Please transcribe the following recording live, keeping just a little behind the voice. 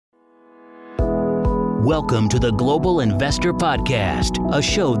Welcome to the Global Investor Podcast, a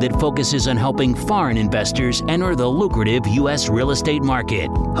show that focuses on helping foreign investors enter the lucrative U.S. real estate market.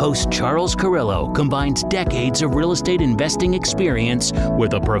 Host Charles Carrillo combines decades of real estate investing experience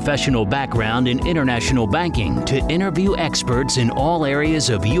with a professional background in international banking to interview experts in all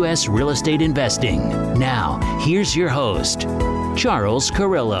areas of U.S. real estate investing. Now, here's your host, Charles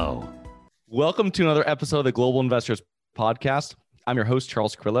Carrillo. Welcome to another episode of the Global Investors Podcast. I'm your host,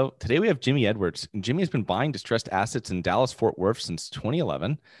 Charles Carrillo. Today we have Jimmy Edwards. And Jimmy has been buying distressed assets in Dallas-Fort Worth since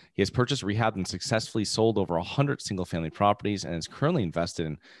 2011. He has purchased, rehabbed, and successfully sold over 100 single-family properties and is currently invested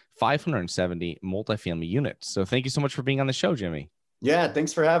in 570 multifamily units. So thank you so much for being on the show, Jimmy. Yeah,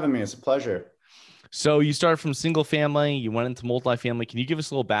 thanks for having me. It's a pleasure. So you started from single family, you went into multifamily. Can you give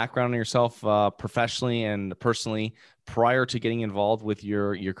us a little background on yourself professionally and personally prior to getting involved with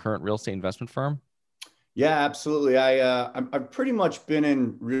your current real estate investment firm? Yeah, absolutely. I've pretty much been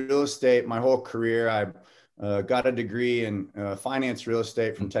in real estate my whole career. I got a degree in finance real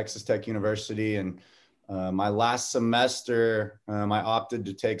estate from Texas Tech University. And my last semester, I opted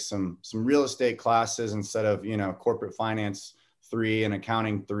to take some real estate classes instead of, corporate finance 3 and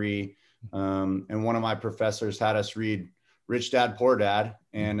accounting 3. And one of my professors had us read Rich Dad, Poor Dad,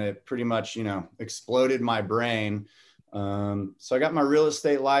 and it pretty much, exploded my brain. So I got my real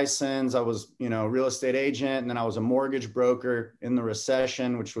estate license. I was, a real estate agent, and then I was a mortgage broker in the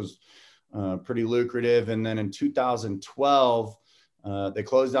recession, which was pretty lucrative. And then in 2012, they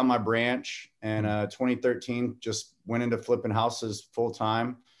closed down my branch, and 2013 just went into flipping houses full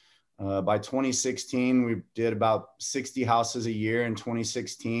time. By 2016, we did about 60 houses a year in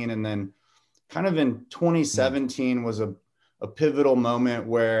 2016. And then kind of in 2017 was a pivotal moment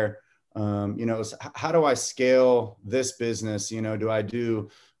where how do I scale this business? Do I do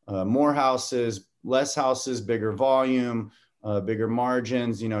more houses, less houses, bigger volume, bigger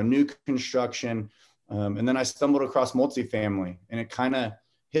margins, new construction? And then I stumbled across multifamily, and it kind of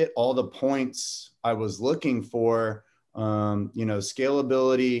hit all the points I was looking for,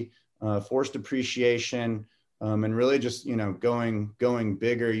 scalability, forced appreciation, and really just, going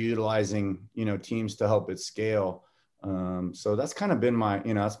bigger, utilizing, teams to help it scale. So that's kind of been my,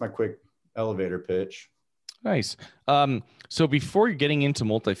 that's my quick elevator pitch. Nice. So before you're getting into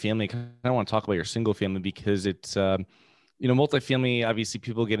multifamily, I kind of want to talk about your single family because it's, multifamily, obviously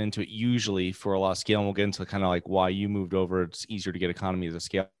people get into it usually for a lot of scale, and we'll get into kind of like why you moved over. It's easier to get economies of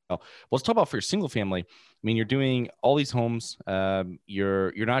scale. Well, let's talk about for your single family. I mean, you're doing all these homes.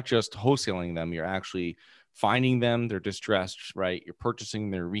 You're not just wholesaling them. You're actually finding them. They're distressed, right? You're purchasing,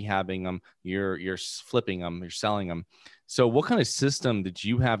 they're rehabbing them. You're flipping them. You're selling them. So what kind of system did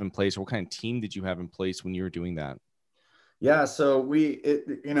you have in place, or what kind of team did you have in place when you were doing that? Yeah. So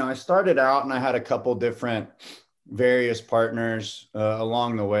I started out and I had a couple different various partners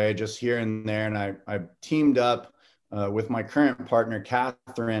along the way, just here and there. And I teamed up with my current partner,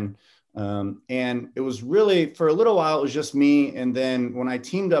 Catherine. And it was really, for a little while, it was just me. And then when I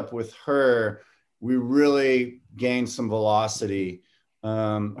teamed up with her, we really gained some velocity.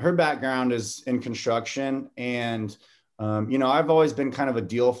 Her background is in construction, and I've always been kind of a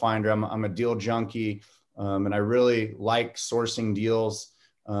deal finder. I'm a deal junkie, and I really like sourcing deals.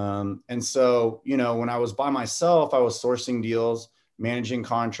 And so, when I was by myself, I was sourcing deals, managing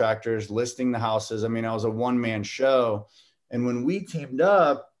contractors, listing the houses. I mean, I was a one-man show. And when we teamed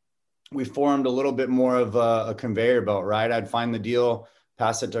up, we formed a little bit more of a conveyor belt, right? I'd find the deal,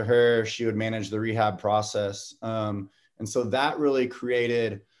 pass it to her. She would manage the rehab process. And so that really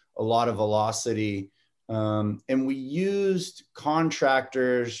created a lot of velocity. And we used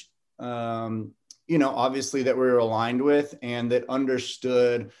contractors, obviously that we were aligned with and that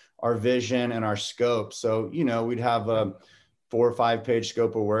understood our vision and our scope. So, we'd have a 4 or 5 page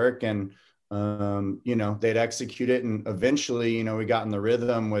scope of work, and, they'd execute it. And eventually, we got in the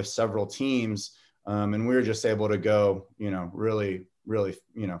rhythm with several teams, and we were just able to go, really,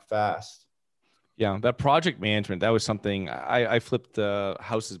 fast. Yeah. That project management, that was something I flipped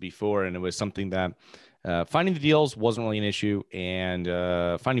houses before, and it was something that finding the deals wasn't really an issue, and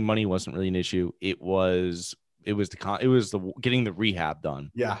finding money wasn't really an issue. It was the getting the rehab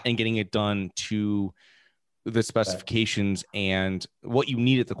done, and getting it done to the specifications and what you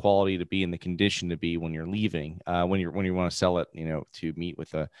needed the quality to be and the condition to be when you're leaving, when you want to sell it, to meet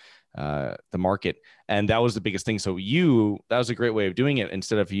with the market. And that was the biggest thing. So that was a great way of doing it.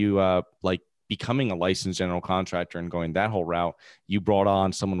 Instead of you becoming a licensed general contractor and going that whole route, you brought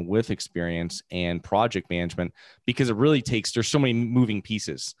on someone with experience and project management, because it really there's so many moving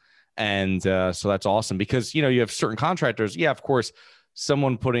pieces. And so that's awesome, because, you have certain contractors. Yeah, of course,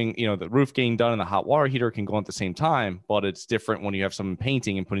 someone putting, the roof getting done and the hot water heater can go on at the same time, but it's different when you have someone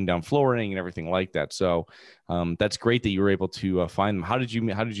painting and putting down flooring and everything like that. So that's great that you were able to find them. How did you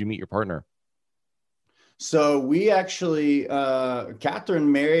meet your partner? So we actually,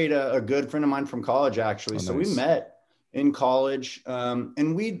 Catherine married a good friend of mine from college, actually. Oh, so nice. we met in college,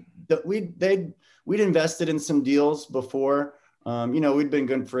 and we'd invested in some deals before. We'd been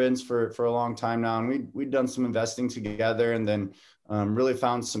good friends for a long time now, and we'd done some investing together, and then really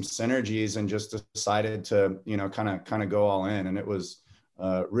found some synergies and just decided to, kind of go all in. And it was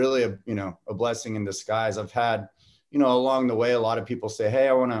really a blessing in disguise. I've had, along the way, a lot of people say, "Hey,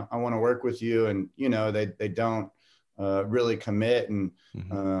 I want to work with you," and they don't really commit. And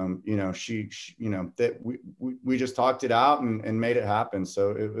that we just talked it out and made it happen.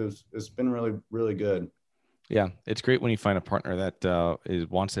 So it's been really, really good. Yeah, it's great when you find a partner that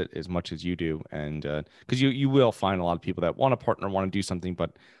wants it as much as you do, and because you will find a lot of people that want a partner, want to do something,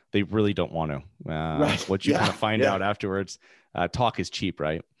 but they really don't want to. Right. What you kind of find out afterwards, talk is cheap,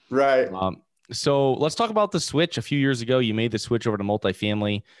 right? Right. So let's talk about the switch. A few years ago, you made the switch over to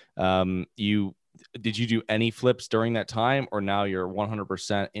multifamily. Did you do any flips during that time, or now you're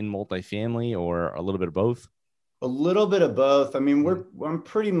 100% in multifamily, or a little bit of both? A little bit of both. I mean, I'm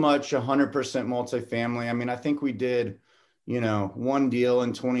pretty much 100% multifamily. I mean, I think we did, one deal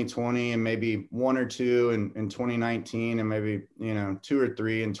in 2020 and maybe one or two in 2019 and maybe, two or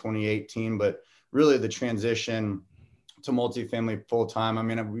three in 2018. But really the transition to multifamily full time. I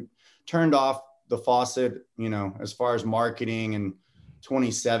mean, we turned off the faucet, as far as marketing in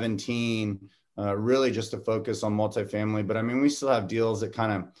 2017, really just to focus on multifamily. But I mean, we still have deals that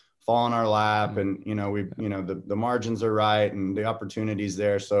kind of fall in our lap, and the margins are right and the opportunities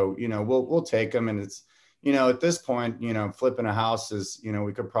there. So we'll take them, and it's at this point flipping a house is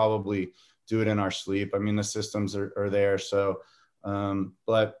we could probably do it in our sleep. I mean, the systems are there. So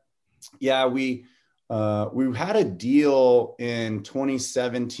but yeah, we had a deal in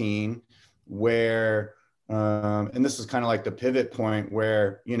 2017 where and this is kind of like the pivot point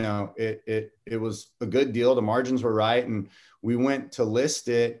where it was a good deal, the margins were right, and we went to list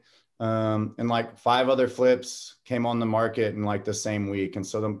it. And like 5 other flips came on the market in like the same week. And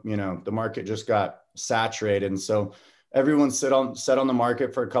so the market just got saturated. And so everyone sat on the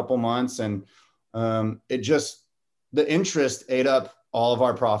market for a couple months, and the interest ate up all of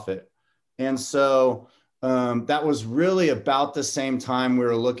our profit. And so that was really about the same time we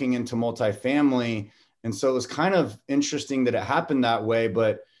were looking into multifamily. And so it was kind of interesting that it happened that way.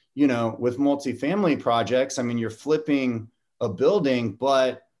 But, with multifamily projects, I mean, you're flipping a building,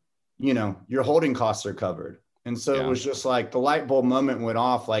 but your holding costs are covered. And so It was just like the light bulb moment went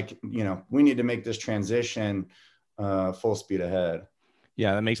off, like, we need to make this transition full speed ahead.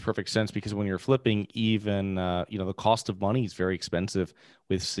 Yeah, that makes perfect sense, because when you're flipping, even, the cost of money is very expensive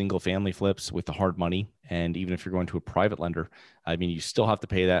with single family flips, with the hard money. And even if you're going to a private lender, I mean, you still have to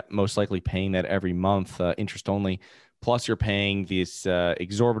pay that, most likely paying that every month, interest only. Plus you're paying this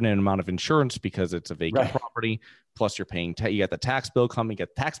exorbitant amount of insurance because it's a vacant property. Plus you're paying, you got the tax bill coming, you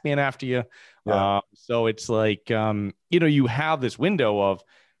got the tax man after you. Yeah. So it's like, you have this window of,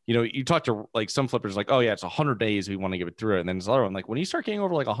 you talk to like some flippers like, oh yeah, it's 100 days. We want to give it through it. And then there's another one, like when you start getting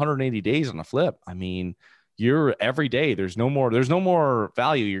over like 180 days on a flip, I mean, you're every day, there's no more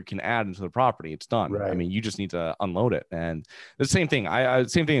value you can add into the property. It's done. Right. I mean, you just need to unload it. And the same thing,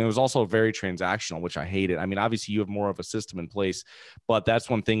 it was also very transactional, which I hated. I mean, obviously you have more of a system in place, but that's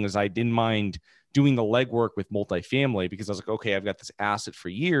one thing is I didn't mind doing the legwork with multifamily, because I was like, okay, I've got this asset for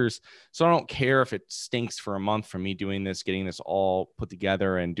years. So I don't care if it stinks for a month from me doing this, getting this all put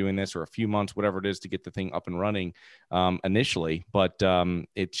together and doing this, or a few months, whatever it is to get the thing up and running initially. But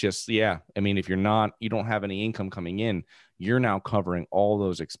it's just, I mean, if you don't have any income coming in, you're now covering all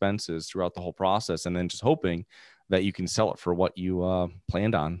those expenses throughout the whole process, and then just hoping that you can sell it for what you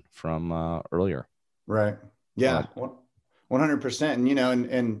planned on from earlier. Right. Yeah.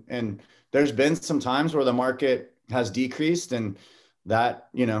 100%. And there's been some times where the market has decreased, and that,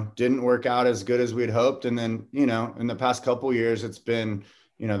 didn't work out as good as we'd hoped. And then, in the past couple of years, it's been,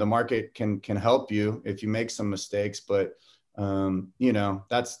 the market can help you if you make some mistakes. But,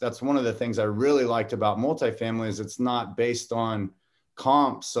 that's one of the things I really liked about multifamily is it's not based on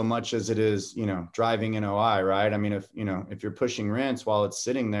comps so much as it is, driving NOI, right? I mean, if you're pushing rents while it's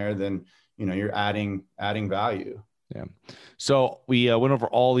sitting there, then, you're adding value. Yeah. So we went over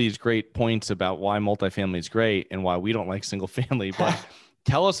all these great points about why multifamily is great and why we don't like single family, but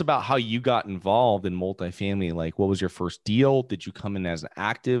tell us about how you got involved in multifamily. Like, what was your first deal? Did you come in as an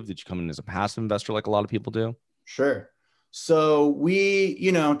active? Did you come in as a passive investor like a lot of people do? Sure. So we,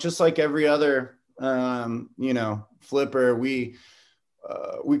 just like every other, flipper, we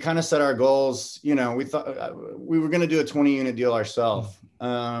we kind of set our goals. You know, we thought we were going to do a 20 unit deal ourselves.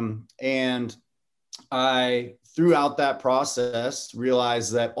 And I, throughout that process,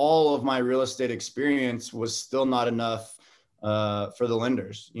 realized that all of my real estate experience was still not enough for the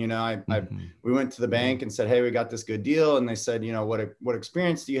lenders. You know, we went to the bank and said, hey, we got this good deal. And they said, you know, what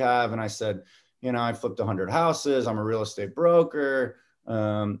experience do you have? And I said, you know, I flipped 100 houses. I'm a real estate broker.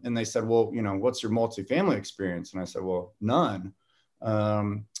 And they said, well, you know, what's your multifamily experience? And I said, well, none.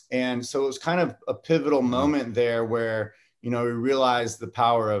 And so it was kind of a pivotal moment there where, you know, we realized the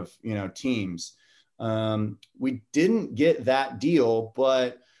power of, you know, teams. We didn't get that deal,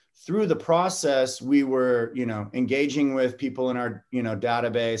 but through the process, we were, you know, engaging with people in our, you know,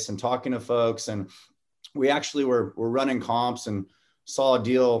 database and talking to folks. And we actually were running comps and saw a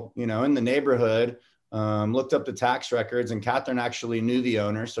deal, you know, in the neighborhood, looked up the tax records, and Catherine actually knew the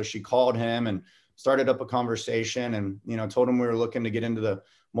owner. So she called him and started up a conversation and, you know, told him we were looking to get into the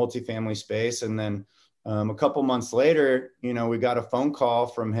multifamily space. And then a couple months later, you know, we got a phone call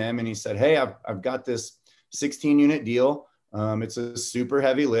from him and he said, hey, I've got this 16 unit deal. It's a super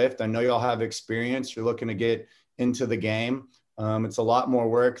heavy lift. I know y'all have experience. You're looking to get into the game. It's a lot more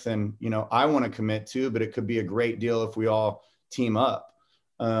work than, you know, I want to commit to, but it could be a great deal if we all team up.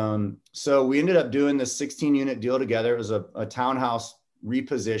 So we ended up doing this 16 unit deal together. It was a townhouse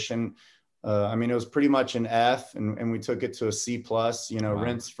reposition. I mean, it was pretty much an F, and we took it to a C plus, you know, wow.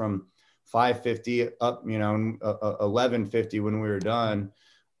 Rents from 550 up, you know, 1150 when we were done.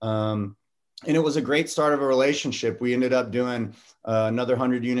 And it was a great start of a relationship. We ended up doing another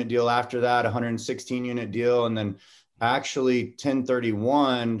 100 unit deal after that, 116 unit deal. And then actually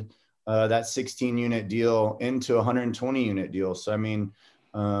 1031, that 16 unit deal into a 120 unit deal. So, I mean,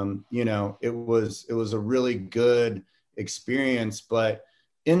 you know, it was a really good experience, but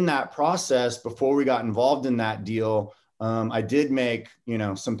in that process, before we got involved in that deal, I did make, you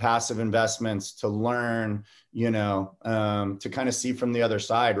know, some passive investments to learn, you know, to kind of see from the other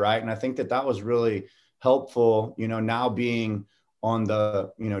side. Right. And I think that was really helpful, you know, now being on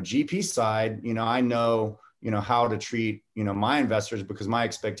the, you know, GP side, you know, I know, you know, how to treat, you know, my investors because my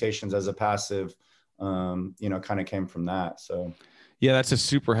expectations as a passive, you know, kind of came from that. So. Yeah, that's a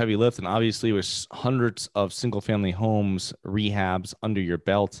super heavy lift. And obviously with hundreds of single family homes, rehabs under your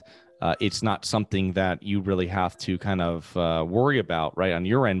belt, it's not something that you really have to kind of worry about right on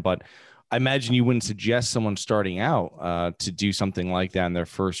your end. But I imagine you wouldn't suggest someone starting out to do something like that in their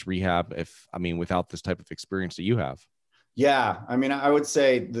first rehab without this type of experience that you have. Yeah. I mean, I would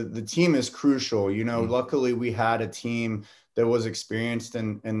say the team is crucial. You know, luckily we had a team that was experienced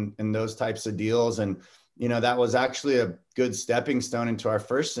in those types of deals. And, you know, that was actually a good stepping stone into our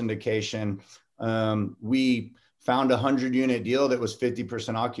first syndication. We found a 100 unit deal that was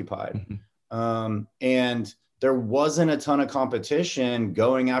 50% occupied. And there wasn't a ton of competition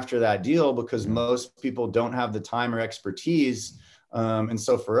going after that deal because most people don't have the time or expertise. And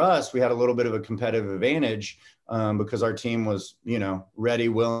so for us, we had a little bit of a competitive advantage because our team was, you know, ready,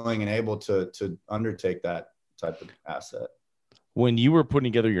 willing, and able to undertake that type of asset. When you were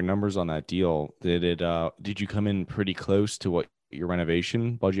putting together your numbers on that deal, did you come in pretty close to what your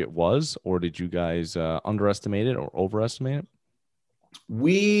renovation budget was, or did you guys underestimate it or overestimate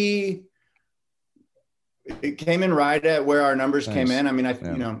it? It came in right at where our numbers came in. I mean,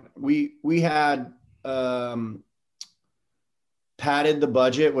 you know, we had padded the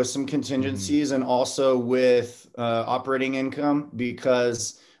budget with some contingencies and also with operating income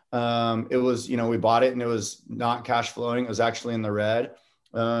because it was, you know, we bought it and it was not cash flowing. It was actually in the red.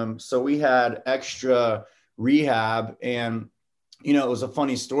 So we had extra rehab and, you know, it was a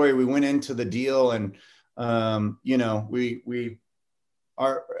funny story. We went into the deal and, you know,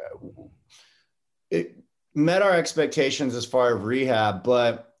 it met our expectations as far as rehab,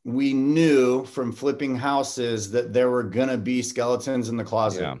 but we knew from flipping houses that there were going to be skeletons in the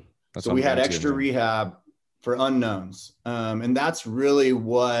closet. Yeah, so we had extra rehab for unknowns. And that's really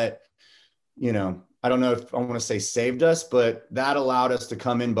what, you know, I don't know if I want to say saved us, but that allowed us to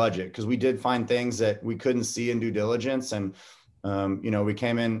come in budget because we did find things that we couldn't see in due diligence. And, you know, we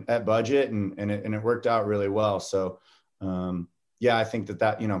came in at budget and it worked out really well. So, yeah, I think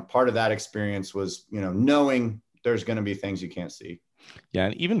that, you know, part of that experience was, you know, knowing there's going to be things you can't see. Yeah.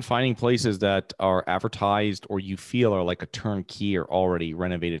 And even finding places that are advertised or you feel are like a turnkey or already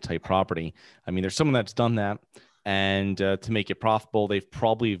renovated type property. I mean, there's someone that's done that and to make it profitable, they've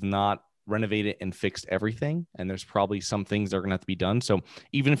probably not renovated and fixed everything. And there's probably some things that are going to have to be done. So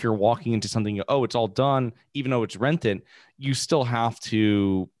even if you're walking into something, oh, it's all done, even though it's rented, you still have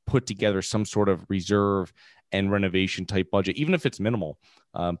to put together some sort of reserve and renovation type budget, even if it's minimal.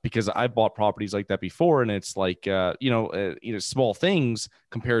 Because I bought properties like that before, and it's like, small things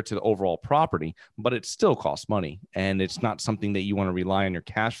compared to the overall property, but it still costs money. And it's not something that you want to rely on your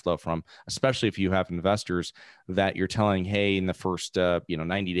cash flow from, especially if you have investors that you're telling, hey, in the first,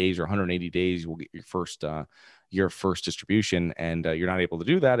 90 days or 180 days, you will get your first distribution. And you're not able to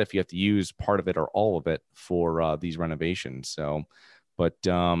do that if you have to use part of it or all of it for these renovations. So let's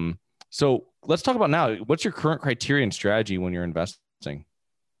talk about now, what's your current criteria and strategy when you're investing?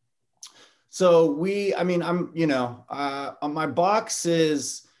 So on my box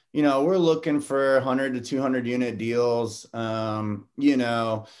is, we're looking for 100 to 200 unit deals. I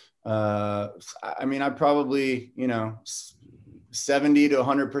probably, 70 to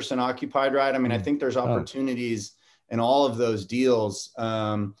 100% occupied, right? I think there's opportunities in all of those deals.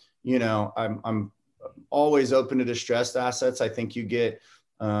 I'm always open to distressed assets. I think you get,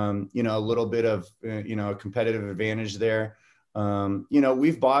 a little bit of, a competitive advantage there.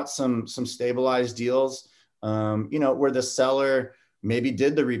 We've bought some stabilized deals, where the seller maybe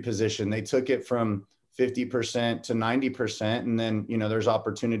did the reposition. They took it from 50% to 90%. And then, there's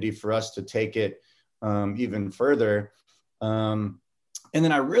opportunity for us to take it even further. And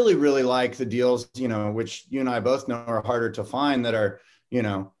then I really, really like the deals, which you and I both know are harder to find, that are,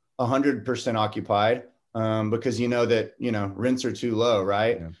 100% occupied, because that, rents are too low.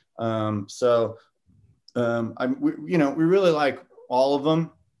 Right. Yeah. We really like all of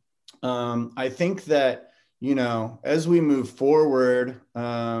them. I think that, as we move forward,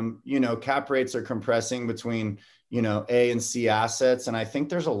 cap rates are compressing between, A and C assets. And I think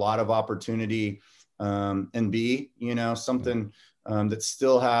there's a lot of opportunity in B, something that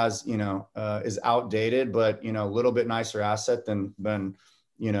still has, is outdated, but, a little bit nicer asset than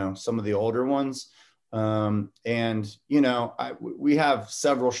some of the older ones. We have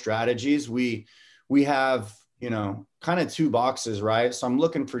several strategies. We have, kind of two boxes, right? So I'm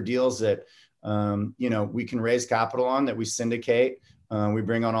looking for deals that, we can raise capital on, that we syndicate. We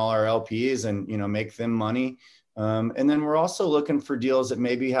bring on all our LPs and, make them money. And then we're also looking for deals that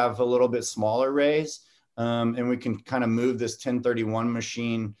maybe have a little bit smaller raise. And we can kind of move this 1031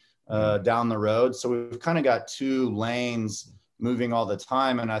 machine down the road. So we've kind of got two lanes moving all the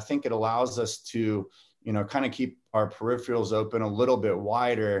time. And I think it allows us to, kind of keep our peripherals open a little bit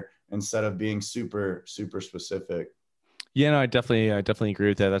wider instead of being super, super specific. Yeah, no, I definitely agree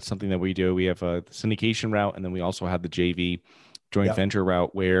with that. That's something that we do. We have a syndication route, and then we also have the JV joint venture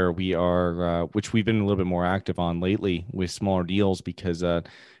route, where we are, which we've been a little bit more active on lately with smaller deals, because,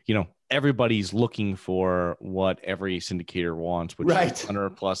 everybody's looking for what every syndicator wants, which is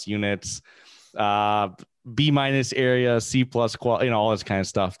 100 plus units, B- area, C+ quality, all this kind of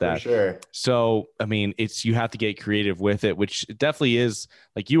stuff. That, sure. So, you have to get creative with it, which definitely is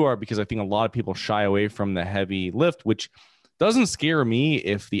like you are, because I think a lot of people shy away from the heavy lift, which doesn't scare me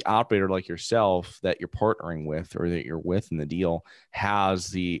if the operator like yourself that you're partnering with or that you're with in the deal has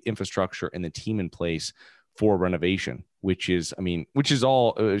the infrastructure and the team in place for renovation, which is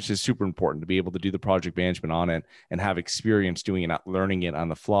super important to be able to do the project management on it and have experience doing it, not learning it on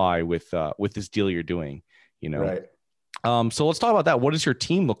the fly with this deal you're doing, Right. So let's talk about that. What does your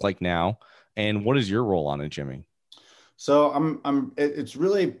team look like now, and what is your role on it, Jimmy? So it's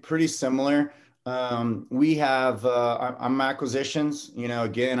really pretty similar. We have, I'm acquisitions,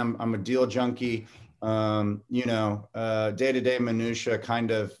 again, I'm a deal junkie. Day-to-day minutia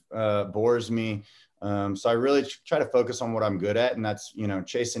kind of bores me. So I really try to focus on what I'm good at, and that's,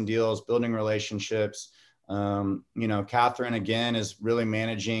 chasing deals, building relationships. Catherine, again, is really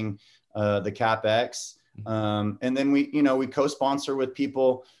managing the CapEx. And then we co-sponsor with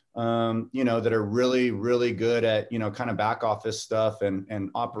people, that are really, really good at, kind of back office stuff and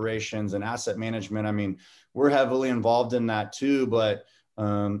operations and asset management. We're heavily involved in that too, but,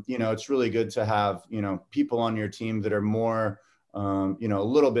 it's really good to have, people on your team that are more, a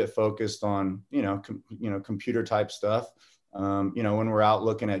little bit focused on, computer type stuff. When we're out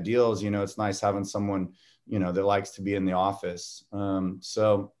looking at deals, it's nice having someone, that likes to be in the office.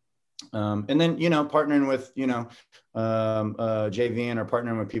 And then, partnering with, JVN, or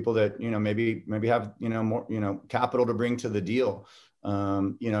partnering with people that, maybe have, more, capital to bring to the deal.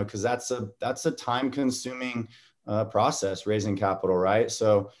 Cause that's a time consuming, process, raising capital. Right.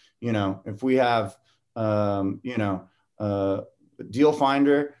 So, if we have, deal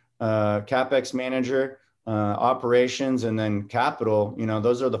finder, CapEx manager, operations, and then capital,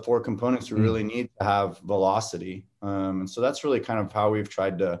 those are the four components we really need to have velocity. And so that's really kind of how we've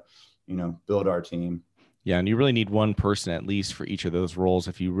tried to, build our team. Yeah. And you really need one person at least for each of those roles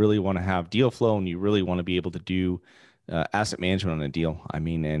if you really want to have deal flow and you really want to be able to do asset management on a deal. I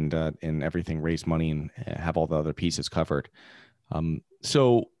mean, and everything, raise money and have all the other pieces covered.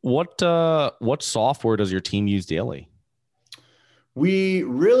 So what software does your team use daily? We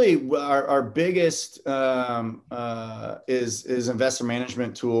really, our biggest is investor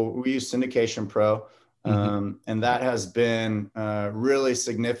management tool. We use Syndication Pro. And that has been really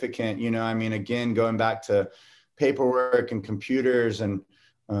significant. You know, I mean, again, going back to paperwork and computers and,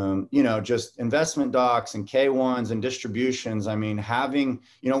 you know, just investment docs and K1s and distributions. I mean, having,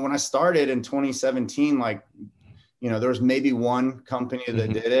 you know, when I started in 2017, like, you know, there was maybe one company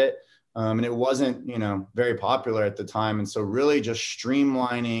that did it. And it wasn't, you know, very popular at the time. And so really just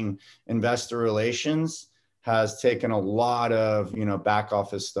streamlining investor relations has taken a lot of, you know, back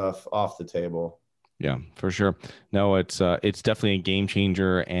office stuff off the table. Yeah, for sure. No, it's definitely a game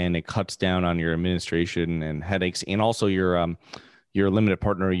changer, and it cuts down on your administration and headaches, and also your limited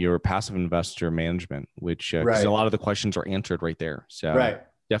partner, your passive investor management, which because a lot of the questions are answered right there. So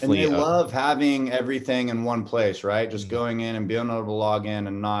definitely, and they love having everything in one place, right? Just going in and being able to log in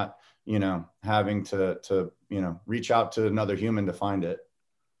and not, you know, having to you know, reach out to another human to find it.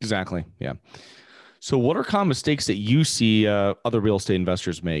 Exactly. Yeah. So, what are common mistakes that you see other real estate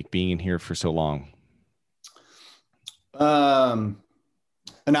investors make, being in here for so long?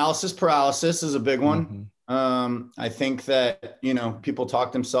 Analysis paralysis is a big one. I think that, you know, people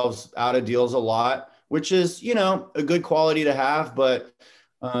talk themselves out of deals a lot, which is, you know, a good quality to have. But,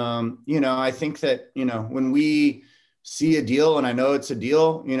 you know, I think that, you know, when we see a deal and I know it's a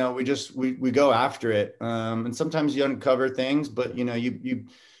deal, you know, we go after it. And sometimes you uncover things, but, you know, you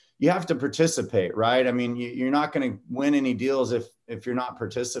have to participate, right? I mean, you're not going to win any deals if you're not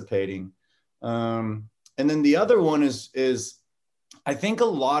participating. And then the other one is I think a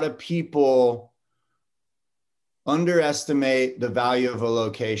lot of people underestimate the value of a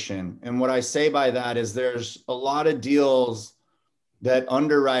location. And what I say by that is there's a lot of deals that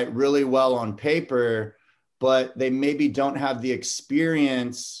underwrite really well on paper, but they maybe don't have the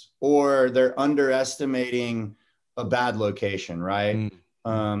experience, or they're underestimating a bad location, right?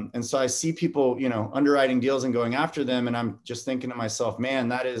 And so I see people, you know, underwriting deals and going after them. And I'm just thinking to myself, man,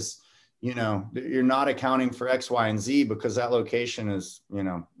 that is, you know, you're not accounting for X, Y, and Z because that location is, you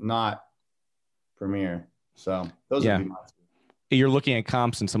know, not premier. So those would be my two. You're looking at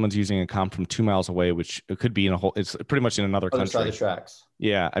comps and someone's using a comp from 2 miles away, which it could be in it's pretty much in another country. Other side of the tracks.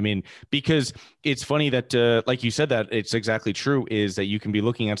 Yeah. I mean, because it's funny that, like you said, that it's exactly true, is that you can be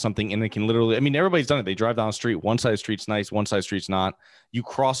looking at something and it can literally, I mean, everybody's done it. They drive down the street. One side of the street's nice. One side of the street's not. You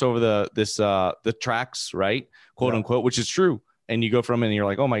cross over the tracks, right? Quote unquote, which is true. And you go from it and you're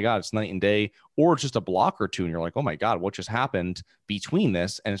like, oh my God, it's night and day, or just a block or two. And you're like, oh my God, what just happened between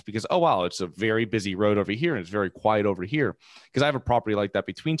this? And it's because, oh, wow, it's a very busy road over here and it's very quiet over here. Because I have a property like that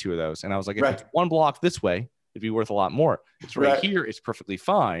between two of those. And I was like, if it's one block this way, it'd be worth a lot more. It's right here. It's perfectly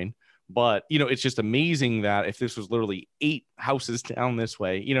fine. But, you know, it's just amazing that if this was literally 8 houses down this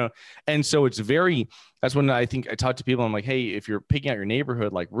way, you know, and so that's when I think I talk to people. I'm like, hey, if you're picking out your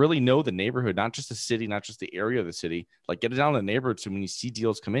neighborhood, like really know the neighborhood, not just the city, not just the area of the city, like get it down to the neighborhood. So when you see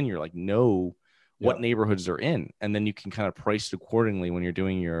deals come in, you're like, know what neighborhoods they're in. And then you can kind of price it accordingly when you're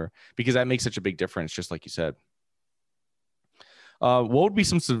doing because that makes such a big difference, just like you said. What would be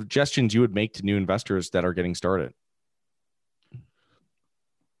some suggestions you would make to new investors that are getting started?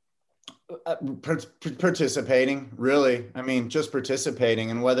 Participating, really. I mean, just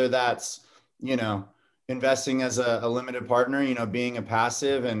participating. And whether that's, you know, investing as a limited partner, you know, being a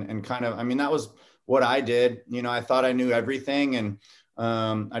passive and kind of, I mean, that was what I did. You know, I thought I knew everything, and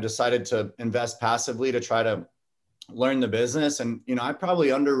I decided to invest passively to try to learn the business. And, you know, I probably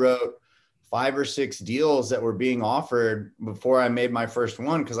underwrote 5 or 6 deals that were being offered before I made my first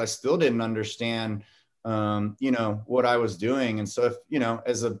one, because I still didn't understand, you know, what I was doing. And so if, you know,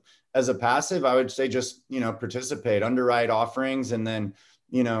 as a passive, I would say just, you know, participate, underwrite offerings. And then,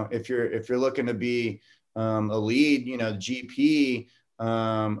 you know, if you're looking to be a lead, you know, GP,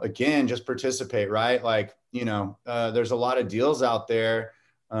 again, just participate, right? Like, you know, there's a lot of deals out there,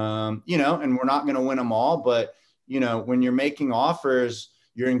 you know, and we're not going to win them all, but, you know, when you're making offers,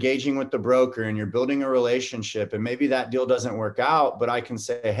 you're engaging with the broker and you're building a relationship, and maybe that deal doesn't work out, but I can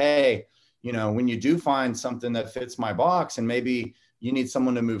say, hey, you know, when you do find something that fits my box and maybe you need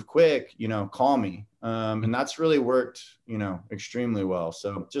someone to move quick, you know, call me. And that's really worked, you know, extremely well.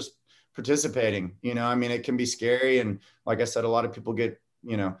 So just participating, you know, I mean, it can be scary. And like I said, a lot of people get,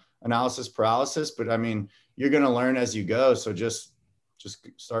 you know, analysis paralysis, but I mean, you're going to learn as you go. So just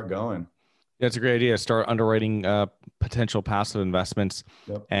start going. That's a great idea. Start underwriting potential passive investments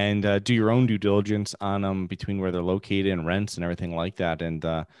and do your own due diligence on them between where they're located and rents and everything like that. And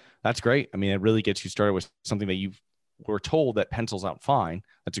that's great. I mean, it really gets you started with something that you've we're told that pencils out fine.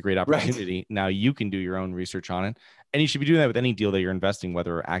 That's a great opportunity. Right. Now you can do your own research on it, and you should be doing that with any deal that you're investing,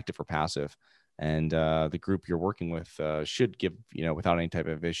 whether active or passive. And the group you're working with should give, without any type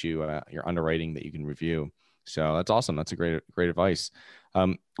of issue, your underwriting that you can review. So that's awesome. That's a great advice.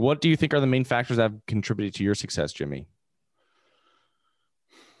 What do you think are the main factors that have contributed to your success, Jimmy?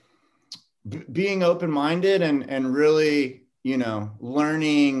 Being open-minded and really,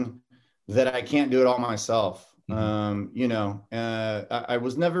 learning that I can't do it all myself. I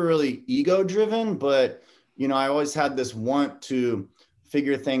was never really ego-driven, but, I always had this want to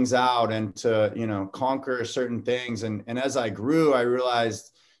figure things out and to, conquer certain things. And as I grew, I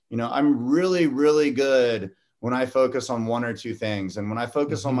realized, I'm really, really good when I focus on one or two things. And when I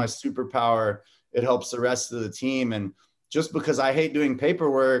focus on my superpower, it helps the rest of the team. And just because I hate doing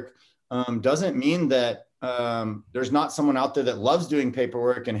paperwork doesn't mean that there's not someone out there that loves doing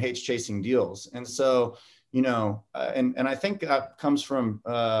paperwork and hates chasing deals. And so, and I think that comes from,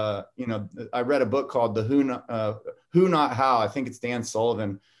 I read a book called The Who Not How. I think it's Dan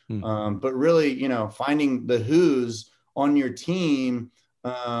Sullivan. But really, finding the who's on your team,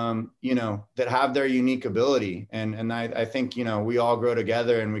 that have their unique ability. And I think, we all grow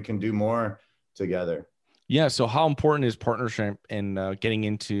together and we can do more together. Yeah. So how important is partnership in getting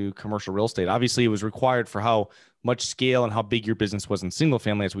into commercial real estate? Obviously, it was required for how much scale and how big your business was in single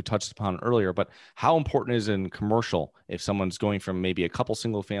family, as we touched upon earlier. But how important is in commercial if someone's going from maybe a couple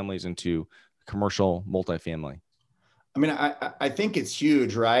single families into commercial multifamily? I mean, I think it's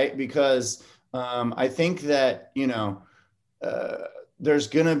huge, right? Because I think that,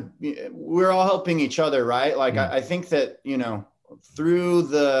 we're all helping each other, right? Like, I think that, through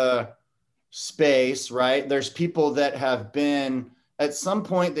the space, right, there's people that have been, at some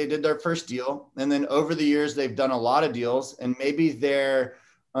point they did their first deal, and then over the years they've done a lot of deals, and maybe they're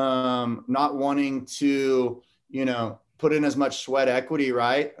not wanting to, put in as much sweat equity,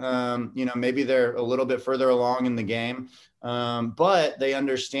 right? Maybe they're a little bit further along in the game, but they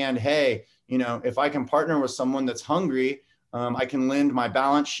understand, hey, if I can partner with someone that's hungry, I can lend my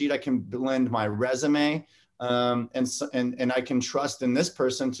balance sheet, I can lend my resume, and I can trust in this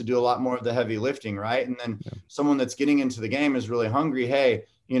person to do a lot more of the heavy lifting, right? And then someone that's getting into the game is really hungry. Hey,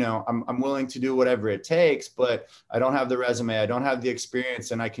 I'm willing to do whatever it takes, but I don't have the resume, I don't have the experience,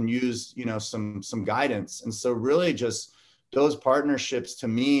 and I can use, some guidance. And so really just those partnerships to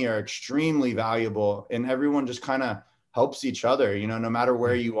me are extremely valuable, and everyone just kind of helps each other, no matter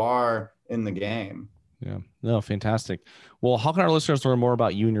where you are in the game. Yeah, no, fantastic. Well, how can our listeners learn more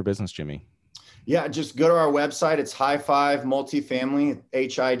about you and your business, Jimmy? Yeah, just go to our website. It's High Five Multifamily,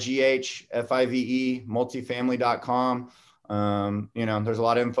 HIGHFIVE, multifamily.com. There's a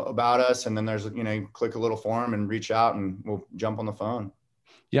lot of info about us, and then there's, you click a little form and reach out and we'll jump on the phone.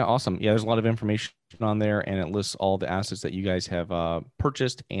 Yeah, awesome. Yeah, there's a lot of information on there, and it lists all the assets that you guys have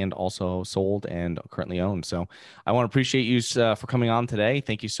purchased and also sold and currently own. So I want to appreciate you for coming on today.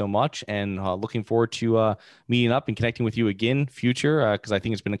 Thank you so much, and looking forward to meeting up and connecting with you again future, because I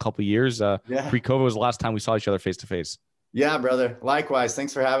think it's been a couple of years. Pre-COVID was the last time we saw each other face to face. Yeah, brother. Likewise.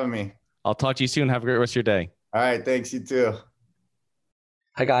 Thanks for having me. I'll talk to you soon. Have a great rest of your day. All right. Thanks. You too.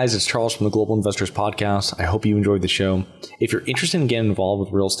 Hi guys, it's Charles from the Global Investors Podcast. I hope you enjoyed the show. If you're interested in getting involved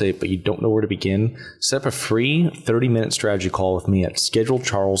with real estate, but you don't know where to begin, set up a free 30-minute strategy call with me at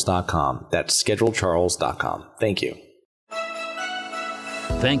schedulecharles.com. That's schedulecharles.com. Thank you.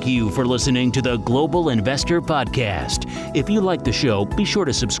 Thank you for listening to the Global Investor Podcast. If you like the show, be sure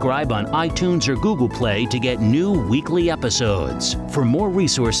to subscribe on iTunes or Google Play to get new weekly episodes. For more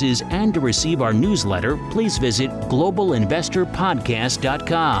resources and to receive our newsletter, please visit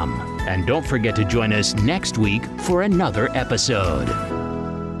globalinvestorpodcast.com. And don't forget to join us next week for another episode.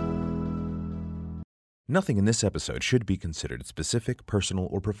 Nothing in this episode should be considered specific, personal,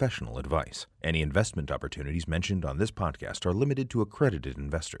 or professional advice. Any investment opportunities mentioned on this podcast are limited to accredited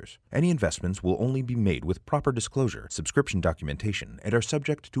investors. Any investments will only be made with proper disclosure, subscription documentation, and are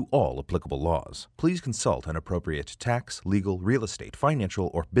subject to all applicable laws. Please consult an appropriate tax, legal, real estate, financial,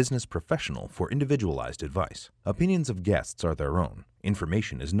 or business professional for individualized advice. Opinions of guests are their own.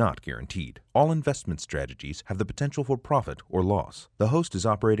 Information is not guaranteed. All investment strategies have the potential for profit or loss. The host is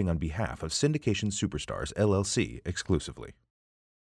operating on behalf of Syndication Superstars, LLC exclusively.